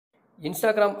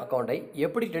Instagram அக்கௌண்ட்டை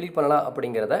எப்படி delete பண்ணலாம்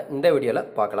அப்படிங்கிறத இந்த வீடியோவில்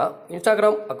பார்க்கலாம்.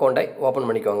 இன்ஸ்டாகிராம் அக்கௌண்ட்டை ஓப்பன்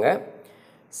பண்ணிக்கோங்க.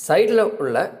 சைடில்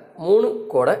உள்ள 3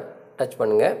 கோடை டச்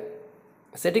பண்ணுங்கள்.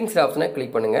 செட்டிங்ஸ் ஆப்ஷனை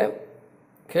கிளிக் பண்ணுங்கள்.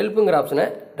 ஹெல்ப்புங்கிற ஆப்ஷனை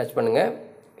டச் பண்ணுங்கள்.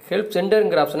 ஹெல்ப்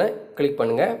சென்டருங்கிற ஆப்ஷனை கிளிக்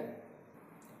பண்ணுங்கள்.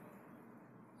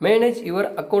 மேனேஜ்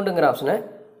யுவர் அக்கௌண்ட்டுங்கிற ஆப்ஷனை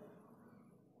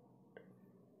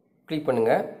கிளிக்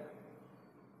பண்ணுங்கள்.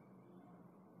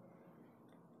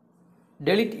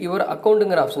 டெலிட் யுவர்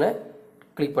அக்கௌண்ட்டுங்கிற ஆப்ஷனை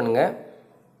கிளிக் பண்ணுங்கள்.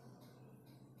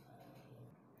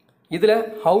 இதில்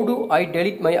how to I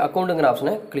delete my அக்கௌண்ட்டுங்கிற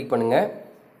ஆப்ஷனை கிளிக் பண்ணுங்கள்.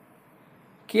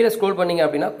 கீழே ஸ்க்ரோல் பண்ணிங்க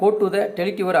அப்படின்னா go to the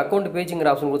delete your account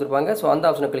பேஜுங்கிற option கொடுத்துருப்பாங்க. ஸோ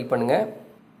அந்த ஆப்ஷனை கிளிக் பண்ணுங்கள்.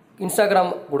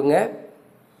 இன்ஸ்டாகிராம் கொடுங்க.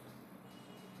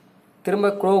 திரும்ப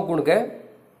க்ரோம் கொடுங்க.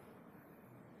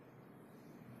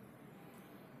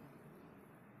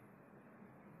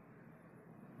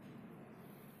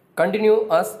 கண்டினியூ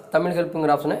ஆஸ் தமிழ்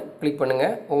ஹெல்ப்புங்கிற ஆப்ஷனை கிளிக்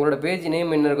பண்ணுங்கள். உங்களோட பேஜ்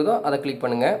நேம் என்ன இருக்குதோ அதை கிளிக்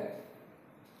பண்ணுங்கள்.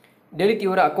 டெலிட்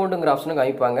யுவர் அக்கௌண்ட்டுங்கிற ஆப்ஷனுக்கு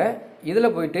அமைப்பாங்க.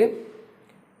 இதில் போயிட்டு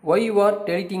ஒய் யூ ஆர்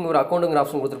டெலிட்டிங் ஒரு அக்கௌண்ட்டுங்கிற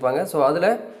ஆப்ஷன் கொடுத்துருப்பாங்க. ஸோ அதில்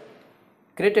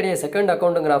கிரியேட்டட் ஏ செகண்ட்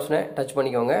அக்கௌண்ட்டுங்கிற ஆப்ஷனை டச்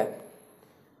பண்ணிக்கோங்க.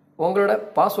 உங்களோட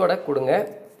பாஸ்வேர்டை கொடுங்க.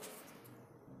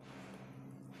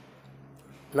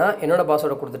 நான் என்னோடய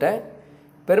பாஸ்வேர்டை கொடுத்துட்டேன்.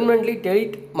 பெர்மனெண்ட்லி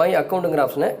டெலிட் மை அக்கௌண்ட்டுங்கிற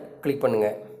ஆப்ஷனை கிளிக்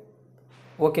பண்ணுங்கள்.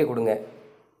 ஓகே கொடுங்க.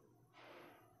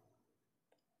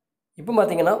 இப்போ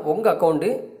பார்த்தீங்கன்னா உங்கள் அக்கௌண்ட்டு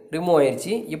ரிமூவ்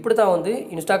ஆயிடுச்சு. இப்படி தான்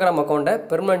இன்ஸ்டாகிராம் அக்கௌண்ட்டை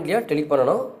பெர்மனெண்ட்லியாக டெலிட்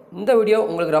பண்ணணும். இந்த வீடியோ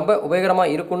உங்களுக்கு ரொம்ப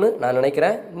உபயோகரமாக இருக்குன்னு நான்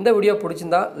நினைக்கிறேன். இந்த வீடியோ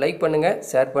பிடிச்சிருந்தா லைக் பண்ணுங்கள்,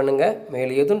 ஷேர் பண்ணுங்கள்.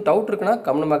 மேலும் எதுவும் டவுட் இருக்குன்னா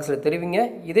கமெண்ட் பாக்ஸில் தெரிவிங்க.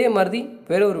 இதே மாதிரி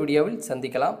வேறு ஒரு வீடியோவில்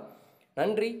சந்திக்கலாம்.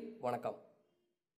 நன்றி, வணக்கம்.